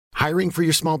Hiring for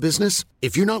your small business?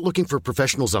 If you're not looking for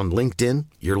professionals on LinkedIn,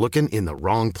 you're looking in the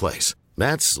wrong place.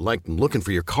 That's like looking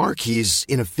for your car keys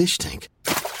in a fish tank.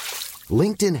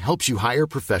 LinkedIn helps you hire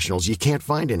professionals you can't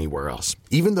find anywhere else,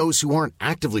 even those who aren't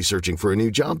actively searching for a new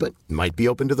job but might be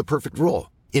open to the perfect role.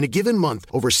 In a given month,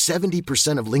 over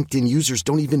 70% of LinkedIn users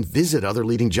don't even visit other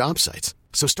leading job sites.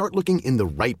 So start looking in the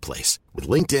right place. With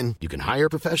LinkedIn, you can hire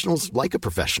professionals like a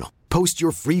professional. Post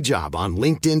your free job on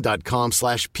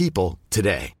linkedin.com/people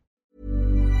today.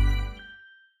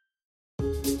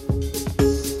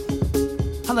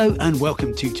 Hello and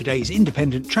welcome to today's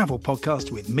independent travel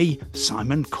podcast with me,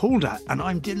 Simon Calder. And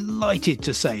I'm delighted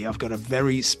to say I've got a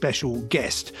very special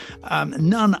guest,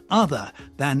 none other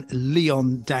than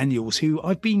Leon Daniels, who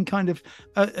I've been kind of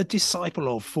a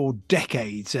disciple of for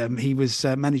decades. He was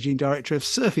managing director of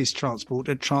surface transport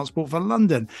at Transport for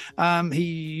London. He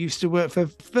used to work for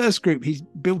First Group. He's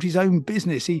built his own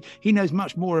business. He knows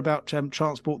much more about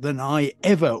transport than I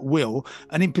ever will.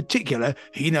 And in particular,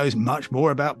 he knows much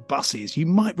more about buses. You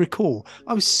might recall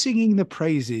I was singing the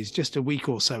praises just a week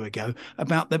or so ago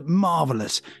about the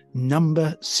marvellous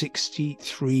number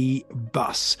 63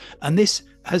 bus. And this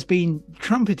has been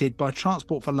trumpeted by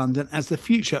Transport for London as the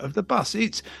future of the bus.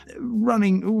 It's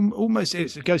running almost,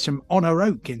 it goes from Honor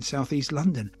Oak in southeast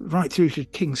London right through to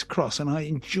King's Cross. And I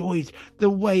enjoyed the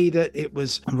way that it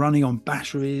was running on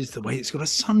batteries, the way it's got a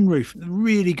sunroof,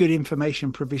 really good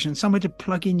information provision, somewhere to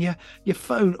plug in your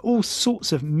phone, all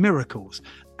sorts of miracles.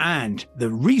 And the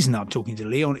reason I'm talking to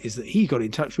Leon is that he got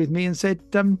in touch with me and said,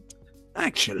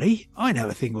 actually, I know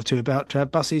a thing or two about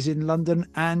buses in London,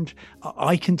 and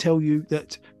I can tell you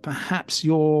that perhaps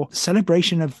your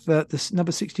celebration of this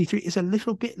number 63 is a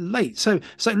little bit late. So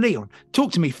Leon,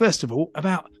 talk to me first of all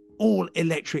about all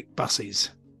electric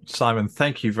buses. Simon,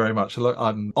 thank you very much. Look,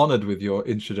 I'm honoured with your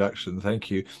introduction.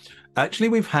 Thank you. Actually,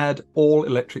 we've had all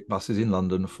electric buses in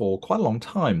London for quite a long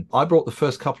time. I brought the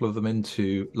first couple of them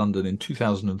into London in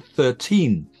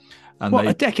 2013. And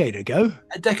a decade ago?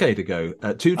 A decade ago.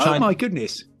 My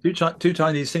goodness. Two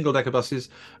Chinese single-decker buses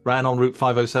ran on Route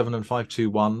 507 and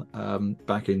 521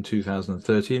 back in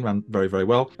 2013, ran very, very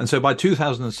well. And so by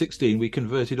 2016, we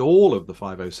converted all of the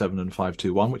 507 and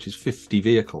 521, which is 50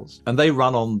 vehicles. And they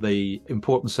run on the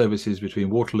important services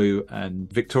between Waterloo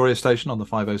and Victoria Station on the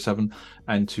 507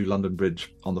 and to London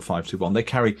Bridge on the 521. They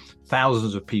carry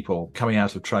thousands of people coming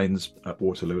out of trains at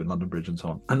Waterloo and London Bridge and so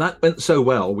on. And that went so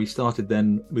well, we started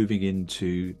then moving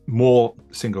into more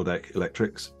single-deck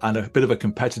electrics, and a bit of a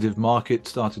competitive market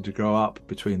started to grow up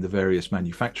between the various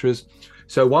manufacturers.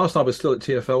 So whilst I was still at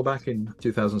TfL back in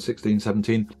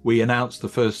 2016-17, we announced the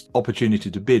first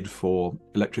opportunity to bid for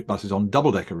electric buses on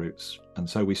double-decker routes. And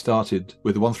so we started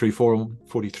with the 134 and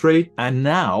 43, and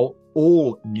now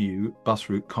all new bus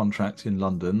route contracts in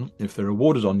London, if they're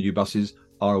awarded on new buses,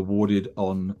 are awarded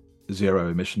on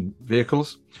zero-emission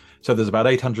vehicles. So there's about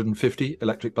 850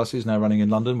 electric buses now running in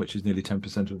London, which is nearly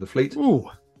 10% of the fleet. Ooh.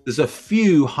 There's a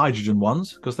few hydrogen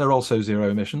ones because they're also zero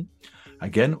emission.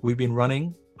 Again, we've been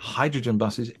running hydrogen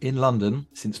buses in London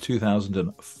since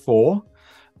 2004.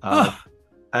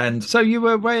 And so you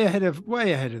were way ahead of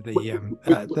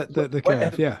the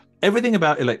curve, yeah. Everything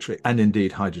about electric and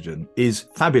indeed hydrogen is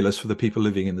fabulous for the people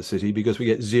living in the city because we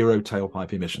get zero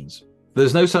tailpipe emissions.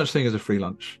 There's no such thing as a free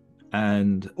lunch,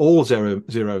 and all zero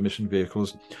emission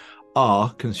vehicles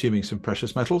are consuming some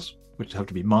precious metals, which have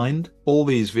to be mined. All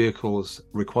these vehicles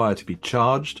require to be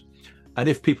charged. And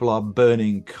if people are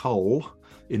burning coal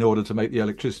in order to make the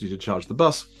electricity to charge the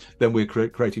bus, then we're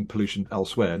creating pollution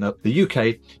elsewhere. Now, the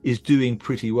UK is doing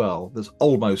pretty well. There's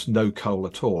almost no coal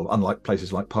at all, unlike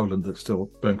places like Poland that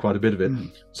still burn quite a bit of it.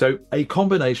 So a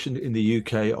combination in the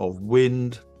UK of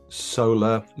wind,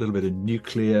 solar, a little bit of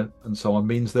nuclear and so on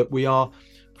means that we are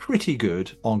pretty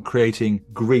good on creating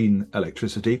green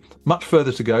electricity. Much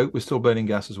further to go. We're still burning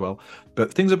gas as well,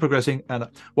 but things are progressing. And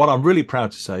what I'm really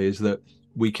proud to say is that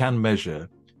we can measure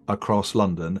across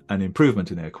London an improvement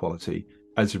in air quality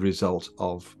as a result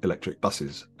of electric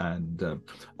buses. And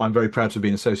I'm very proud to have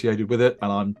been associated with it.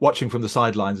 And I'm watching from the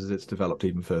sidelines as it's developed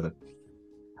even further.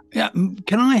 Yeah,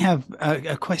 can I have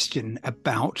a question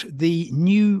about the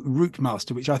new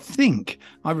Routemaster, which I think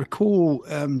I recall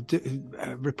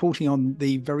reporting on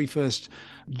the very first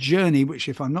journey, which,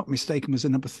 if I'm not mistaken, was a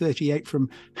number 38 from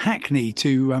Hackney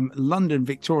to London,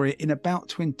 Victoria in about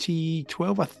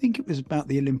 2012. I think it was about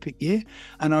the Olympic year.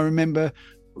 And I remember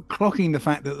clocking the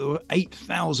fact that there were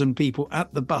 8,000 people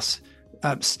at the bus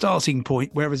starting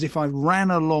point, whereas if I ran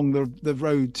along the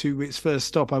road to its first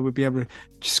stop, I would be able to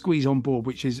squeeze on board,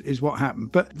 which is what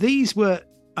happened. But these were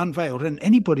unveiled, and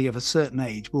anybody of a certain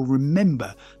age will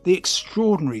remember the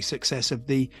extraordinary success of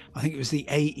I think it was the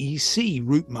AEC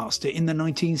Routemaster in the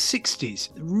 1960s,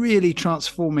 really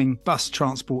transforming bus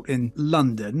transport in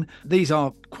London. These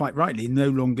are quite rightly no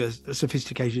longer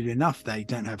sophisticated enough. They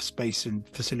don't have space and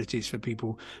facilities for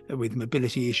people with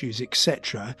mobility issues,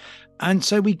 etc. And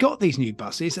so we got these new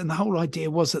buses, and the whole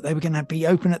idea was that they were going to be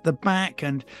open at the back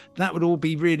and that would all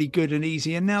be really good and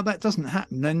easy. And now that doesn't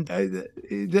happen. And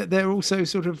they're also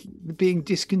sort of being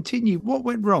discontinued. What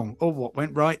went wrong or what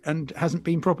went right and hasn't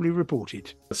been properly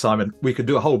reported? Simon, we could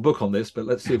do a whole book on this, but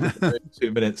let's see if we can do it in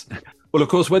 2 minutes. Well, of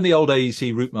course, when the old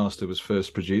AEC Routemaster was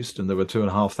first produced, and there were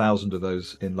 2,500 of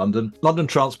those in London, London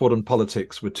transport and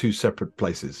politics were two separate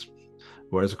places.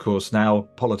 Whereas, of course, now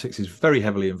politics is very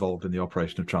heavily involved in the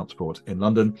operation of transport in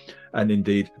London. And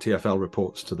indeed, TfL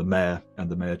reports to the mayor, and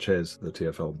the mayor chairs the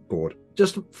TfL board.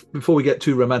 Just before we get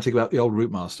too romantic about the old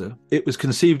Routemaster, it was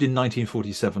conceived in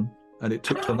 1947, and it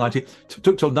took till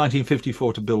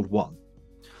 1954 to build one.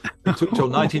 It took till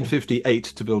 1958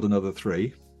 to build another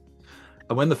 3.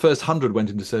 And when the first 100 went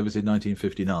into service in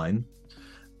 1959,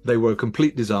 they were a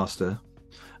complete disaster,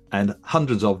 and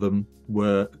hundreds of them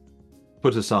were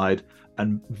put aside,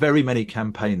 and very many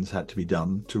campaigns had to be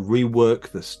done to rework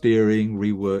the steering,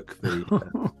 rework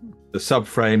the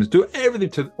subframes, do everything,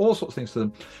 to all sorts of things to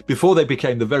them before they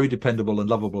became the very dependable and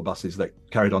lovable buses that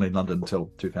carried on in London until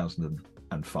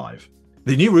 2005.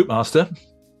 The new Routemaster,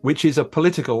 which is a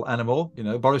political animal,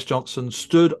 Boris Johnson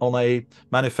stood on a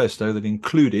manifesto that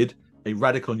included a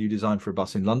radical new design for a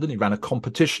bus in London. He ran a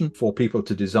competition for people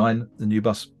to design the new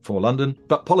bus for London.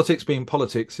 But politics being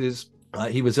politics is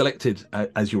he was elected,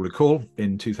 as you'll recall,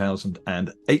 in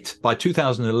 2008. By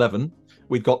 2011,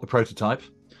 we'd got the prototype.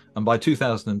 And by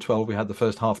 2012, we had the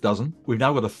first half dozen. We've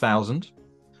now got 1,000.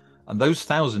 And those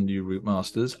 1,000 new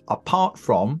Routemasters, apart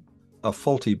from a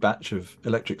faulty batch of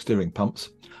electric steering pumps,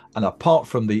 and apart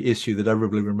from the issue that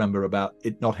everybody remember about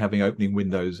it not having opening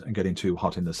windows and getting too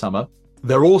hot in the summer,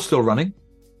 they're all still running.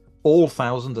 All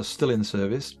 1,000 are still in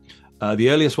service. The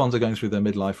earliest ones are going through their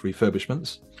midlife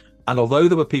refurbishments. And although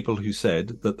there were people who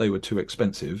said that they were too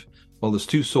expensive, well, there's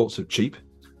two sorts of cheap.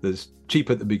 There's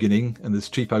cheap at the beginning, and there's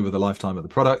cheap over the lifetime of the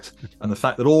product. And the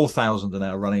fact that all 1,000 are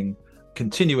now running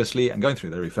continuously and going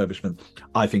through their refurbishment,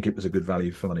 I think it was a good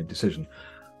value for money decision.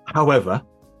 However,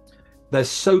 they're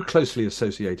so closely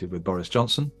associated with Boris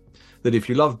Johnson that if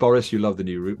you love Boris, you love the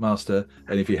new Routemaster,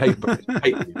 and if you hate Boris, you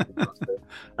hate the new Routemaster.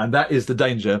 And that is the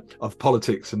danger of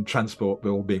politics and transport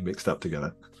all being mixed up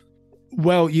together.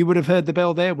 Well, you would have heard the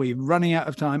bell there. We're running out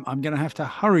of time. I'm going to have to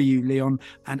hurry you, Leon,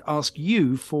 and ask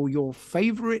you for your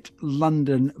favourite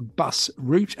London bus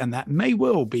route. And that may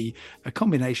well be a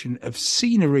combination of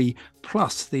scenery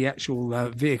plus the actual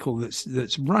vehicle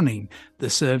that's running the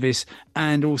service.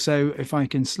 And also, if I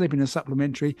can slip in a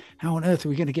supplementary, how on earth are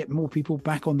we going to get more people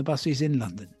back on the buses in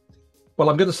London? Well,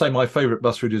 I'm going to say my favourite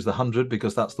bus route is the 100,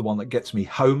 because that's the one that gets me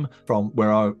home from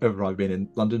wherever I've been in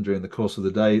London during the course of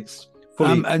the day. It's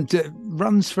and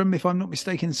runs from, if I'm not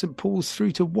mistaken, St Paul's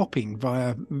through to Wapping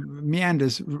via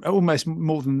meanders almost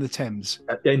more than the Thames.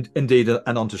 Indeed,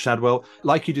 and onto Shadwell.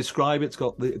 Like you describe, it's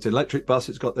an electric bus.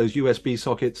 It's got those USB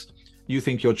sockets. You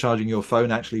think you're charging your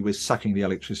phone. Actually, we're sucking the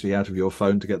electricity out of your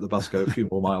phone to get the bus go a few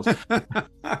more miles.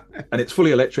 And it's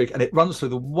fully electric, and it runs through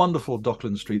the wonderful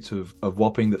Dockland streets of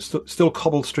Wapping. That's still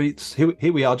cobbled streets.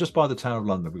 Here we are, just by the Tower of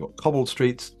London. We've got cobbled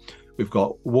streets. We've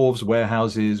got wharves,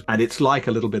 warehouses, and it's like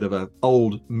a little bit of an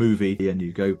old movie. And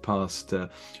you go past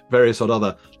various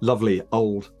other lovely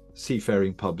old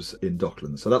seafaring pubs in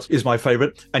Docklands. So that is my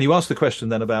favourite. And you asked the question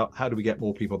then about how do we get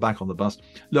more people back on the bus?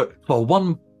 Look, for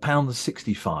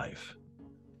 £1.65,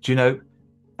 do you know,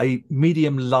 a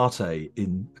medium latte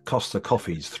in Costa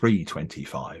Coffee's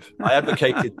 £3.25. I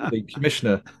advocated the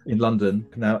commissioner in London,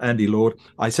 now Andy Lord.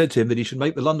 I said to him that he should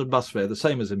make the London bus fare the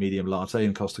same as a medium latte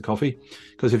in Costa Coffee,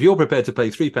 because if you're prepared to pay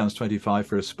 £3.25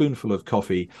 for a spoonful of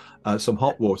coffee, some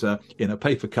hot water in a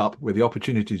paper cup with the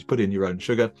opportunity to put in your own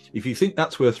sugar, if you think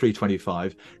that's worth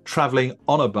 £3.25, travelling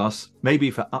on a bus,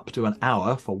 maybe for up to an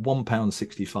hour for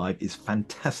 £1.65 is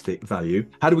fantastic value.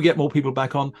 How do we get more people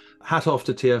back on? Hat off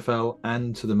to TfL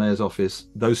and to the Mayor's office.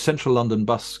 Those central London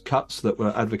bus cuts that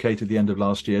were advocated at the end of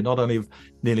last year, not only have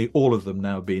nearly all of them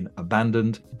now been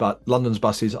abandoned, but London's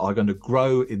buses are going to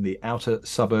grow in the outer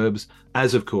suburbs,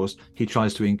 as of course he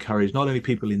tries to encourage not only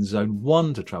people in zone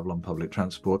 1 to travel on public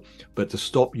transport, but to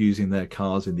stop using their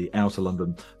cars in the outer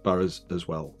London boroughs as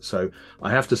well. So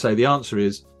I have to say the answer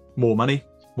is more money,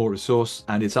 more resource,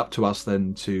 and it's up to us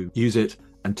then to use it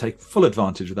and take full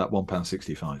advantage of that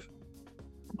 £1.65.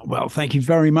 Well, thank you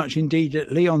very much indeed,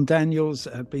 Leon Daniels.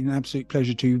 Been an absolute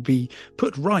pleasure to be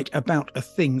put right about a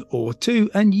thing or two.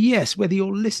 And yes, whether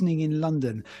you're listening in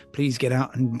London, please get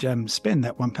out and spend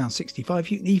that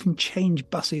 £1.65. You can even change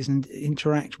buses and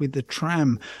interact with the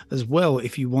tram as well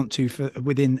if you want to for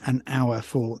within an hour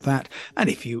for that. And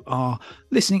if you are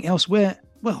listening elsewhere,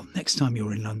 well, next time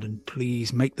you're in London,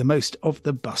 please make the most of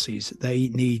the buses. They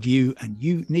need you and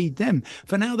you need them.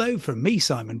 For now, though, from me,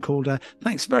 Simon Calder,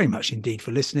 thanks very much indeed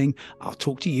for listening. I'll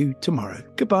talk to you tomorrow.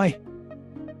 Goodbye.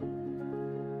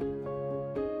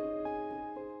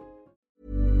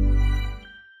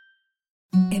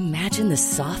 Imagine the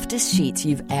softest sheets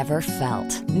you've ever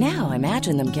felt. Now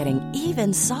imagine them getting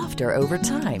even softer over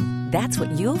time. That's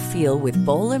what you'll feel with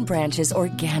Boll & Branch's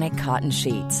organic cotton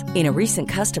sheets. In a recent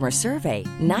customer survey,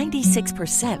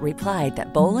 96% replied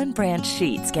that Boll & Branch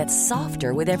sheets get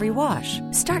softer with every wash.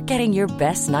 Start getting your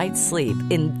best night's sleep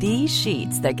in these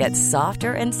sheets that get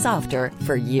softer and softer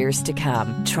for years to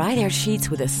come. Try their sheets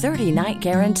with a 30-night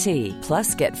guarantee.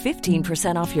 Plus, get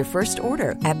 15% off your first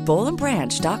order at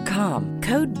bollandbranch.com.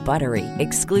 Code BUTTERY.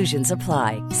 Exclusions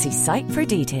apply. See site for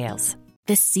details.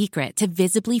 The secret to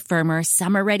visibly firmer,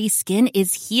 summer-ready skin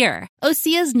is here.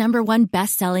 Osea's #1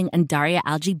 best-selling Undaria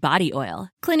Algae Body Oil.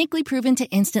 Clinically proven to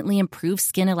instantly improve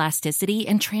skin elasticity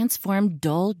and transform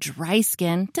dull, dry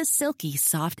skin to silky,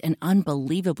 soft, and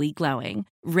unbelievably glowing.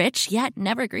 Rich yet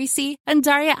never greasy,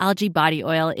 Undaria Algae Body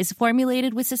Oil is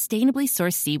formulated with sustainably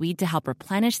sourced seaweed to help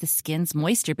replenish the skin's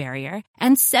moisture barrier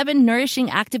and 7 nourishing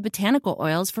active botanical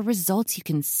oils for results you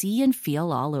can see and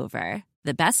feel all over.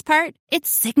 The best part?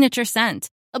 Its signature scent.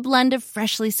 A blend of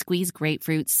freshly squeezed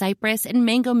grapefruit, cypress, and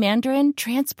mango mandarin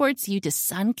transports you to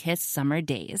sun-kissed summer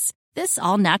days. This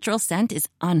all-natural scent is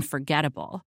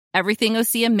unforgettable. Everything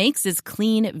Osea makes is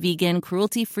clean, vegan,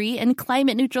 cruelty-free, and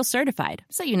climate-neutral certified,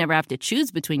 so you never have to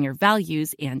choose between your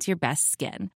values and your best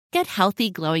skin. Get healthy,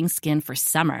 glowing skin for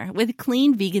summer with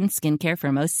clean, vegan skincare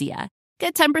from Osea.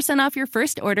 Get 10% off your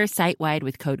first order site-wide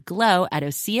with code GLOW at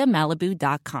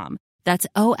OseaMalibu.com. That's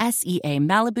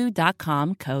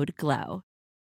OSEAMalibu.com, code GLOW.